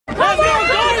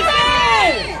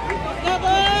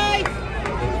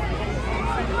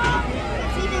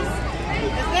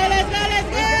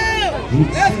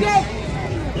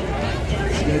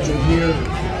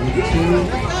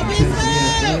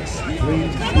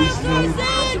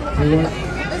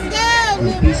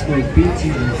Beastmode B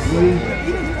team in 3.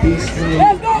 Beastmode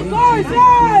Let's go, A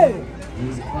Tarzan!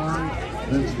 in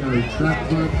 5. Legendary Trap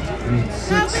Club in 6.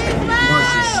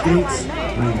 Martian States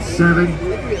in 7.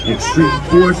 Extreme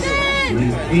Force in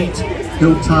 8.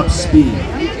 Hilltop Speed.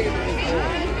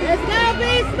 Let's go,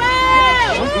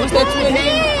 Beastmode! What's that twin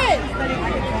name?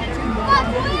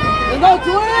 Let's go,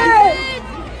 twin!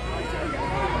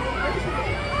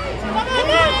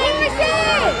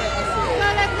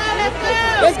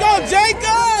 Let's go,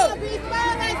 Jacob!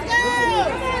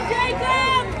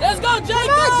 Let's go,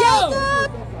 Jacob!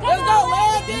 Let's go,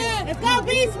 Landon! Let's go,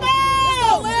 Beastmode! Let's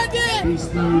go, Landon!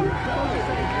 Beastmode.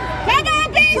 Come on,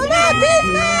 Beastmode!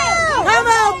 Come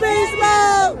on,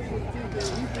 Beastmode!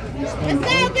 Let's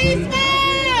go,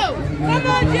 Beastmode! Come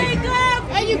on, Jacob!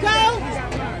 There you go!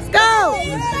 Let's go!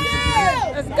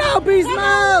 Let's go,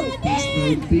 Beastmode!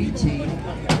 Beastmode B team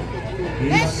in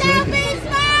Let's go, 2nd.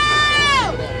 Beastmode!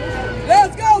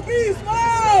 Let's go,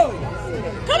 Beastmode!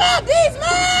 Come on,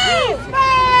 Beastmode!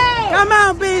 Come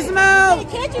on, Beastmode!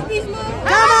 Catch it, Beastmode!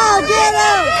 Come on, get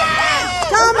him!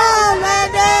 Come on,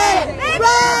 Landon!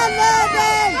 Run,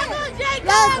 Landon! Come on, Jacob!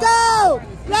 Let's go!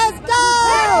 Let's go!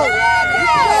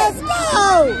 Let's go!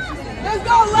 Let's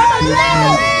go, Landon!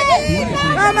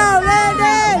 Come on,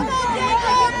 Landon!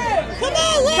 Come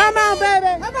on, Come on,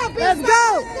 baby! Come on, Let's go!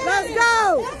 Let's go!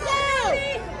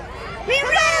 Be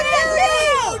ready!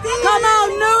 Come on,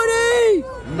 Nudie!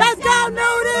 Let's go,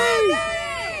 Nudie!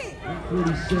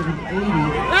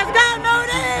 4780. Let's go,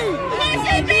 Nudie!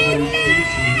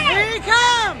 Here he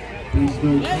comes!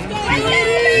 Beastmode Let's go,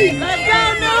 Nudie! Let's go,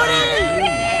 Nudie!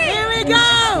 Here we go!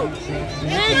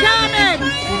 He coming!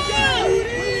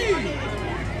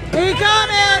 He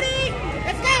coming!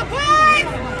 Let's go, boys!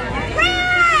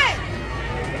 Run!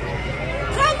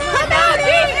 Come on,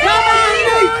 Beastmode! Come on,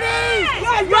 Nudie!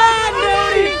 Run,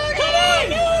 Nudie! Come on,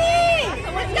 Nudie!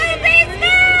 Let's go,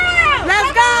 Beastmode!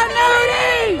 Let's go,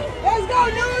 Nudie! Let's go,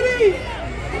 Nudie!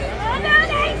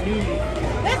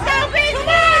 Let's go,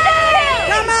 Beastmode!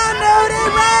 Come on, Nudie,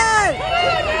 run!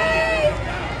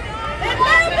 Let's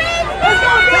go, Beastmode!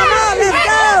 Come on, let's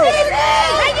go!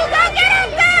 There you go, get him,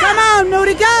 go! Come on,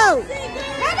 Nudie, go!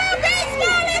 Come on,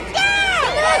 Beastmode, let's go!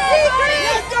 Come on, Secret!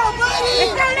 Let's go,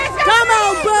 buddy! Let's go, Come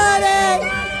on, buddy!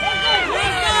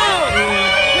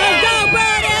 Let's go,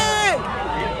 buddy!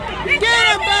 Get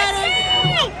him, buddy!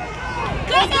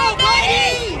 Come on,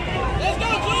 buddy! Let's go,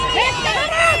 Julie! Let's go,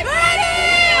 buddy!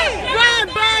 Run,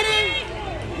 buddy!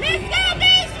 Let's go,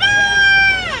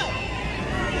 Beastmode!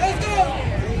 Let's go!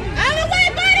 All the way,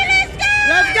 buddy, let's go!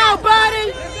 Let's go, buddy!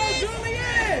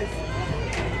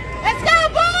 Let's go,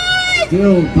 boys!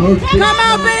 Still both Come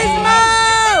on,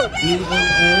 Beastmode!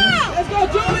 Let's go,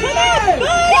 Julian!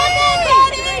 Come on,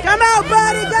 buddy! Come on,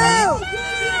 buddy, go!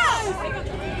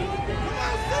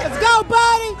 Let's go,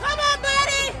 buddy! Come on,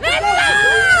 buddy! Let's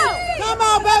go! Come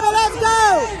on, baby, let's go!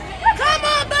 Come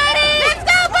on, buddy! Let's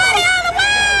go, buddy, all the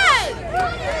way!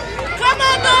 Come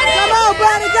on, buddy! Come on,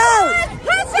 buddy, go!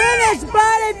 Finish,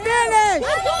 buddy, finish!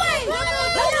 All the way!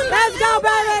 Let's go,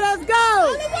 baby, let's go!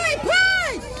 All the way,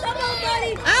 push! Come on,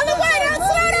 buddy! All the way, don't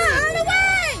slow down, all the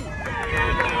way!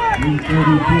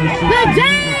 330. Good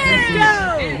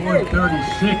job!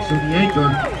 436 on the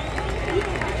anchor.